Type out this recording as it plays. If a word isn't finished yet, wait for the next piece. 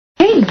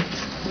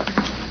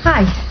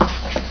Hi.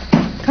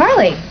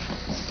 Carly.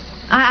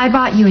 I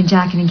bought you and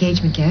Jack an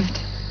engagement gift.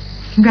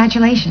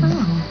 Congratulations.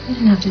 Oh, you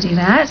didn't have to do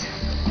that.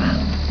 Well,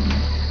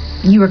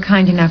 you were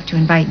kind enough to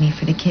invite me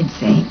for the kids'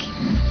 sake.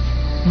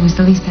 It was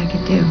the least I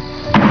could do.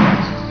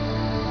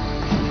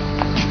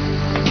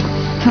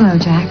 Hello,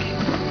 Jack.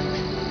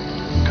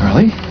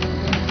 Carly?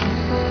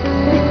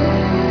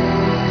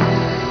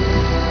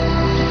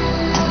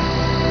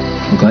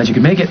 I'm glad you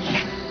could make it.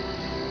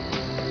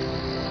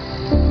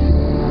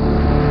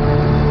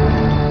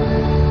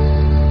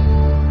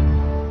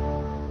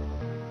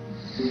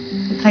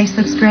 The place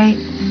looks great.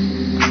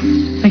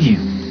 Thank you.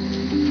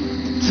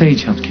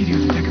 Sage helped Katie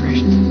with the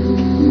decorations.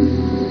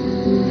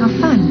 How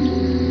fun.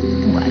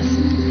 It was.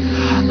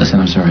 Listen,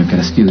 I'm sorry, I've got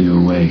to steal you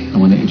away. I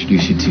want to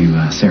introduce you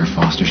to Sarah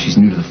Foster. She's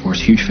new to the force,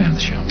 huge fan of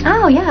the show.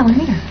 Oh, yeah, I want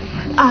to meet her.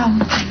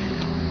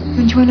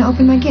 Don't you want to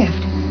open my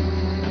gift?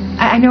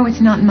 I know it's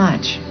not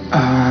much.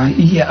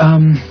 Yeah,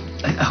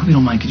 I hope you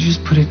don't mind. Could you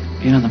just put it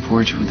in on the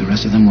porch with the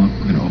rest of them? We're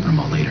going to open them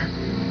all later.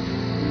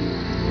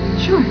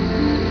 Sure.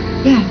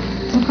 Yeah,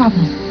 no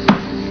problem.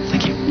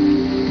 Thank you.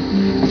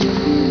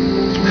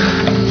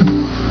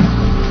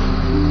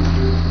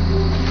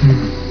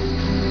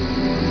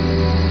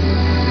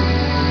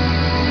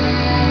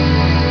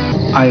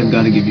 I have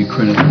got to give you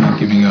credit for not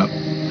giving up.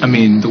 I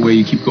mean, the way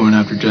you keep going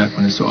after Jack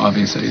when it's so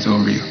obvious that he's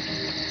over you.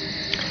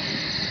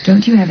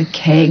 Don't you have a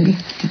keg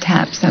to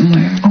tap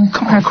somewhere? Oh,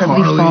 come on,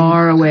 Preferably Carly.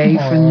 far away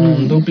from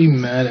me. Don't be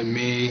mad at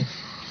me.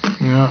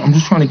 Yeah, I'm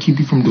just trying to keep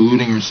you from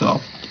deluding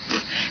yourself.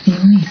 The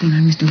only thing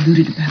I was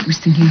deluded about was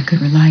thinking I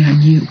could rely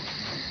on you.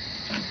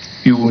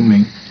 You wound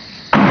me.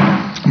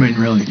 I mean,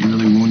 really, you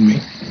really wound me.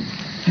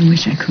 I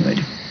wish I could.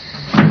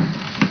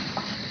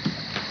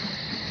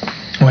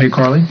 Oh, hey,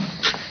 Carly.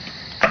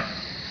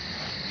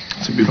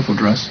 It's a beautiful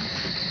dress.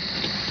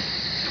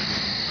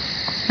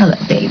 Hello,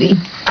 baby.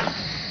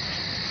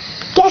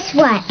 Guess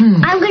what?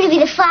 I'm going to be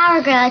the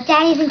flower girl at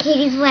Daddy's and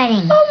Katie's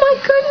wedding. Oh, my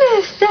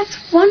goodness. That's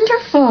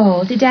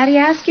wonderful. Did Daddy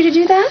ask you to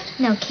do that?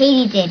 No,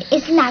 Katie did.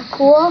 Isn't that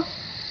cool?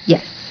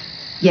 Yes.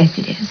 Yes,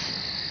 it is.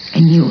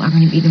 And you are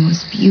going to be the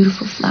most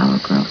beautiful flower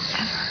girl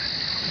ever.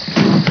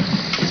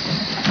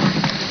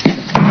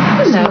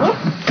 Hello.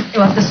 You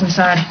left this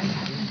inside.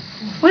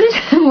 What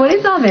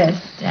is all this?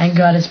 Dan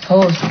got his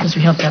pose because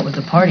we helped out with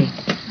the party.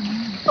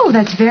 Oh,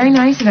 that's very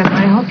nice of him.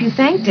 I hope you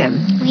thanked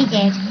him. We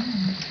did.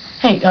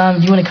 Hey, do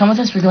you want to come with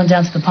us? We're going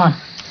down to the pond.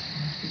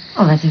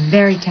 Oh, that's a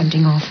very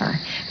tempting offer.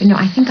 But no,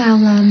 I think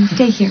I'll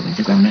stay here with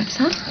the grown-ups,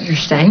 huh? You're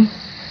staying?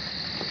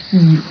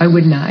 Why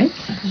wouldn't I?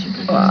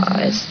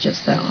 It's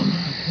just that,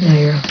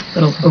 you're a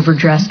little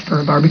overdressed for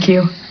a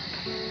barbecue.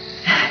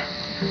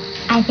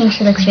 I think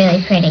she looks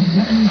really pretty.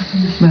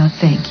 Well,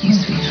 thank you,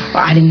 sweetheart.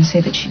 Well, I didn't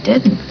say that she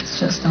didn't. It's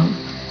just,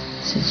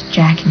 this is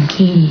Jack and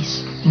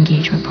Katie's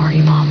engagement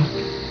party, Mom.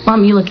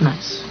 Mom, you look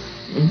nice.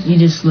 You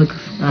just look,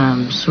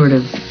 sort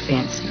of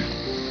fancy.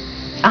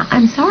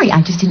 I'm sorry.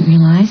 I just didn't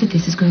realize that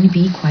this is going to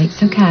be quite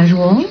so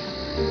casual.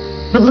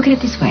 But look at it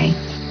this way.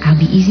 I'll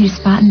be easy to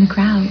spot in the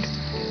crowd.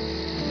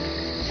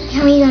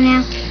 Can we go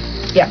now?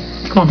 Yeah,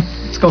 come on,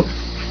 let's go.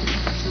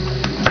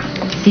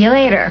 See you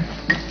later.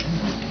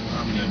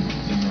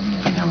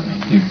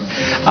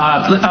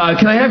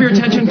 Can I have your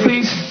attention,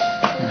 please?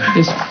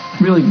 Just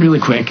really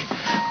quick.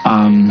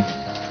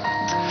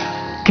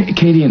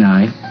 Katie and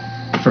I,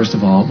 first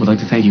of all, would like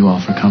to thank you all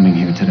for coming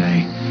here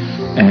today.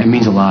 And it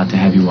means a lot to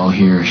have you all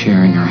here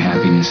sharing our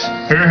happiness.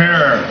 Hear,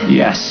 hear.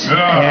 Yes.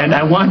 Yeah. And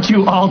I want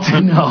you all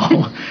to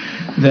know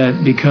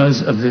that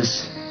because of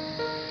this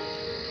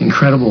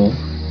incredible,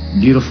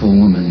 beautiful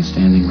woman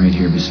standing right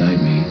here beside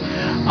me,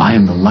 I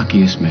am the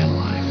luckiest man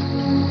alive.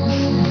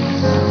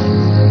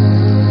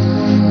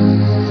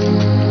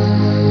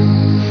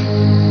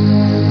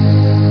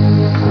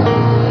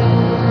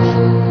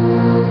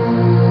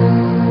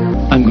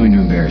 I'm going to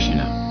embarrass you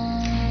now.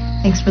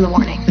 Thanks for the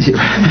warning.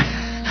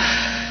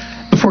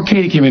 Before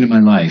Katie came into my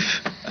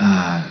life,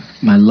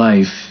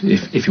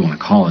 if you want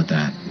to call it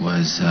that,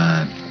 was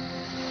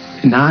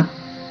not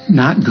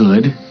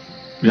good.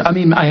 I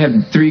mean, I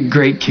had 3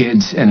 great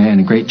kids and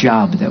a great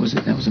job, but that was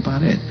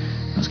about it.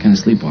 I was kind of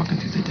sleepwalking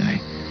through the day.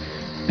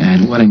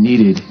 And what I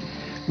needed,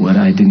 what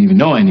I didn't even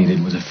know I needed,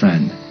 was a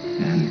friend.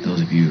 And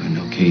those of you who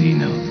know Katie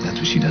know that's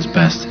what she does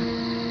best.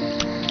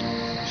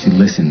 She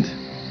listened,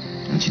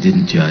 and she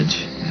didn't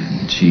judge,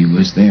 and she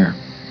was there,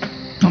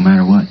 no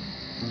matter what.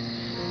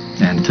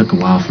 And it took a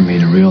while for me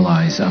to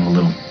realize I'm a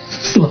little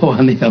slow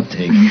on the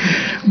uptake,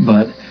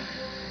 but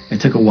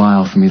it took a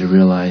while for me to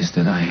realize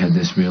that I had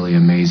this really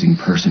amazing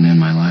person in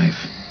my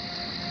life.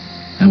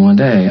 And one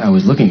day I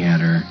was looking at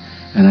her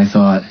and I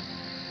thought,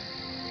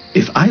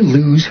 if I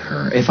lose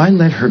her, if I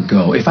let her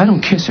go, if I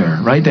don't kiss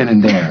her right then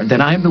and there, then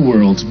I'm the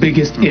world's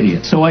biggest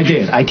idiot. So I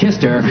did. I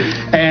kissed her,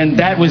 and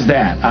that was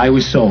that. I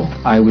was sold.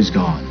 I was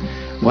gone.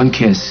 One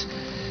kiss,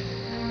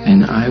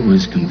 and I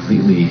was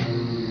completely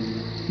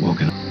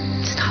woken up.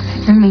 Stop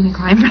it. You're making me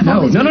cry.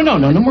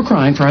 No more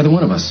crying for either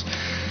one of us.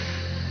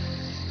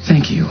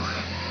 Thank you.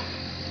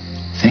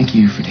 Thank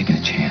you for taking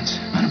a chance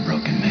on a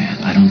broken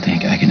man. I don't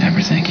think I can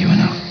ever thank you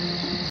enough.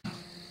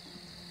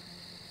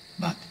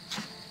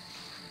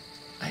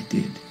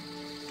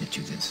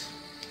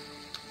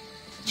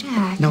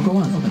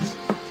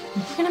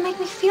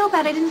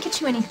 about it. I didn't get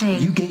you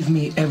anything. You gave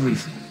me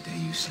everything the day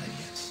you said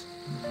yes.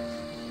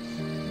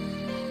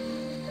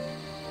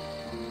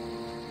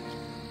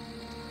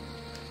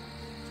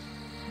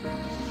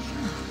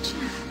 Oh,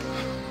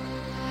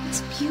 Jack.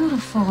 It's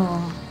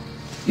beautiful.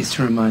 It's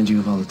to remind you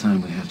of all the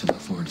time we have to look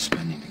forward to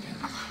spending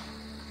together.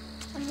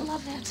 I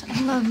love it.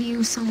 I love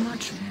you so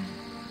much.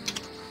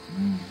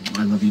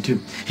 I love you too.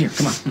 Here,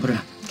 come on, put it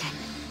on. Okay.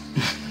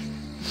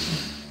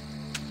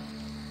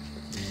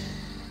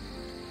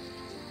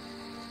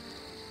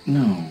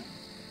 No.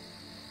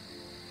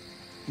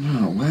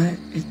 No, what?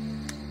 It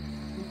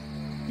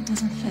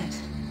doesn't fit.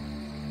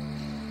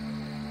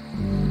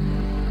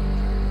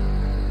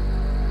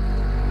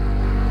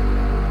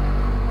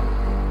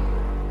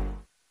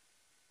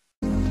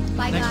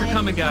 Bye, Thanks for guys.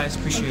 coming, guys.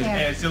 Appreciate it. care.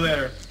 Hey, see you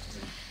later.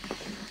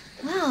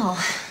 Well,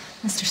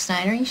 Mr.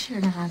 Snyder, you sure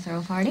know how to throw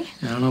a party.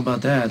 I don't know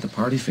about that. The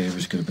party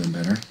favors could have been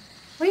better.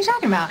 What are you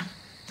talking about?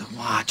 The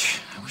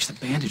watch. I wish the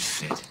band had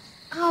fit.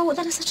 Oh, well,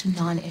 that is such a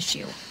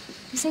non-issue.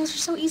 These things are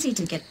so easy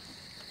to get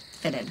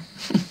fitted.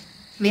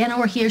 If Vienna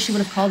were here, she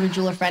would have called her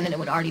jeweler friend and it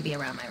would already be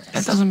around my wrist.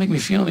 That doesn't make me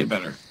feel any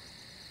better.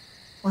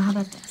 Well, how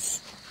about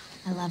this?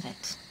 I love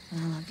it, and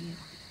I love you.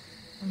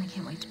 And I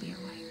can't wait to be your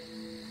wife.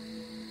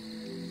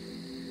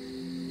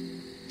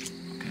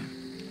 Okay.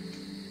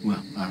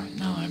 Well, all right.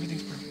 Now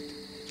everything's perfect.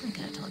 I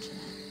could have told you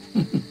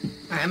that.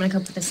 All right, I'm gonna go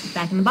put this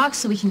back in the box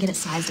so we can get it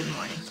sized in the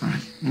morning. All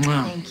right.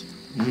 Wow. Thank you.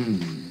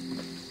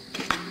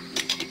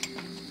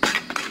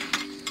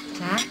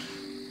 Jack?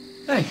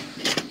 Hey.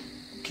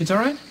 Kids all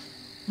right?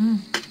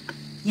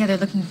 Yeah, they're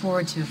looking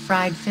forward to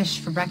fried fish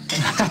for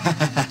breakfast.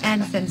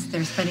 And since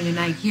they're spending the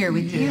night here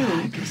with Yeah,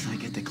 I you. guess I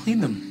get to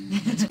clean them.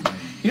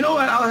 You know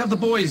what? I'll have the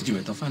boys do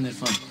it. They'll find that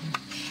fun.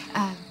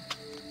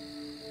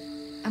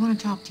 I want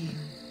to talk to you.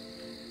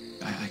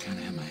 I kind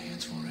of have my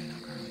hands full right now,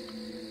 Carly.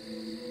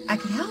 I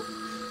could help.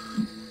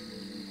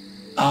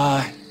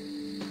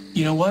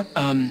 You know what?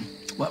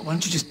 Why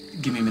don't you just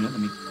give me a minute? Let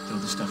me throw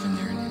the stuff in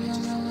there and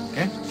answer the phone,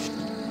 okay?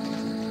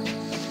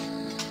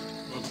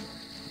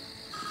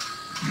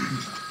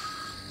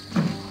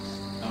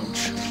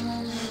 Ouch.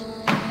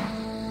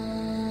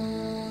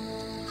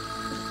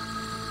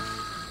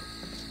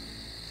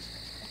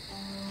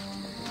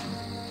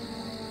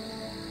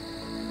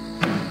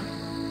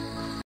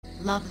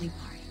 Lovely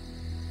party.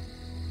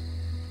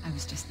 I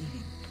was just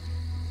leaving.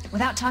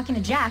 Without talking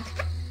to Jack.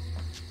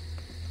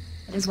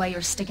 That is why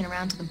you're sticking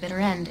around to the bitter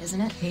end, isn't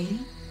it? Katie?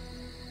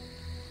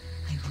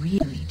 I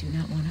really do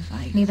not want to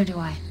fight. Neither do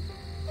I.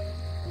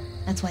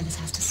 That's why this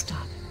has to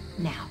stop.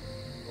 Now.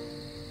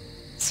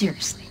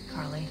 Seriously,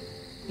 Carly.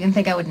 You didn't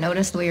think I would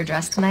notice the way you're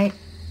dressed tonight?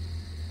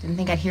 Didn't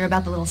think I'd hear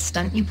about the little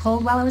stunt you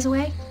pulled while I was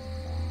away?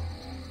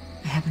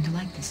 I happen to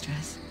like this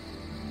dress.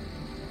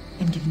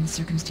 And given the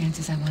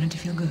circumstances, I wanted to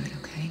feel good,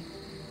 okay?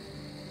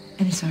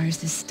 And as far as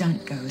this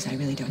stunt goes, I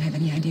really don't have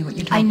any idea what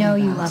you're talking I about.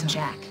 know you love so-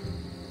 Jack.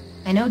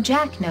 I know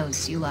Jack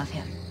knows you love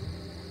him.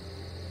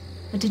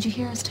 But did you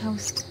hear his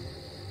toast?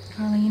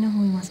 Carly, you know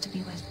who he wants to be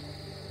with.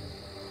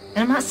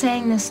 And I'm not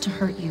saying this to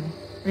hurt you.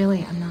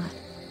 Really, I'm not.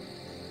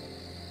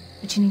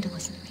 But you need to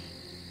listen to me.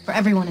 For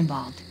everyone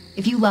involved.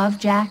 If you love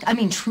Jack, I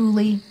mean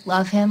truly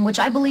love him, which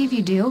I believe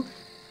you do,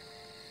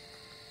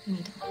 you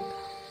need to love him.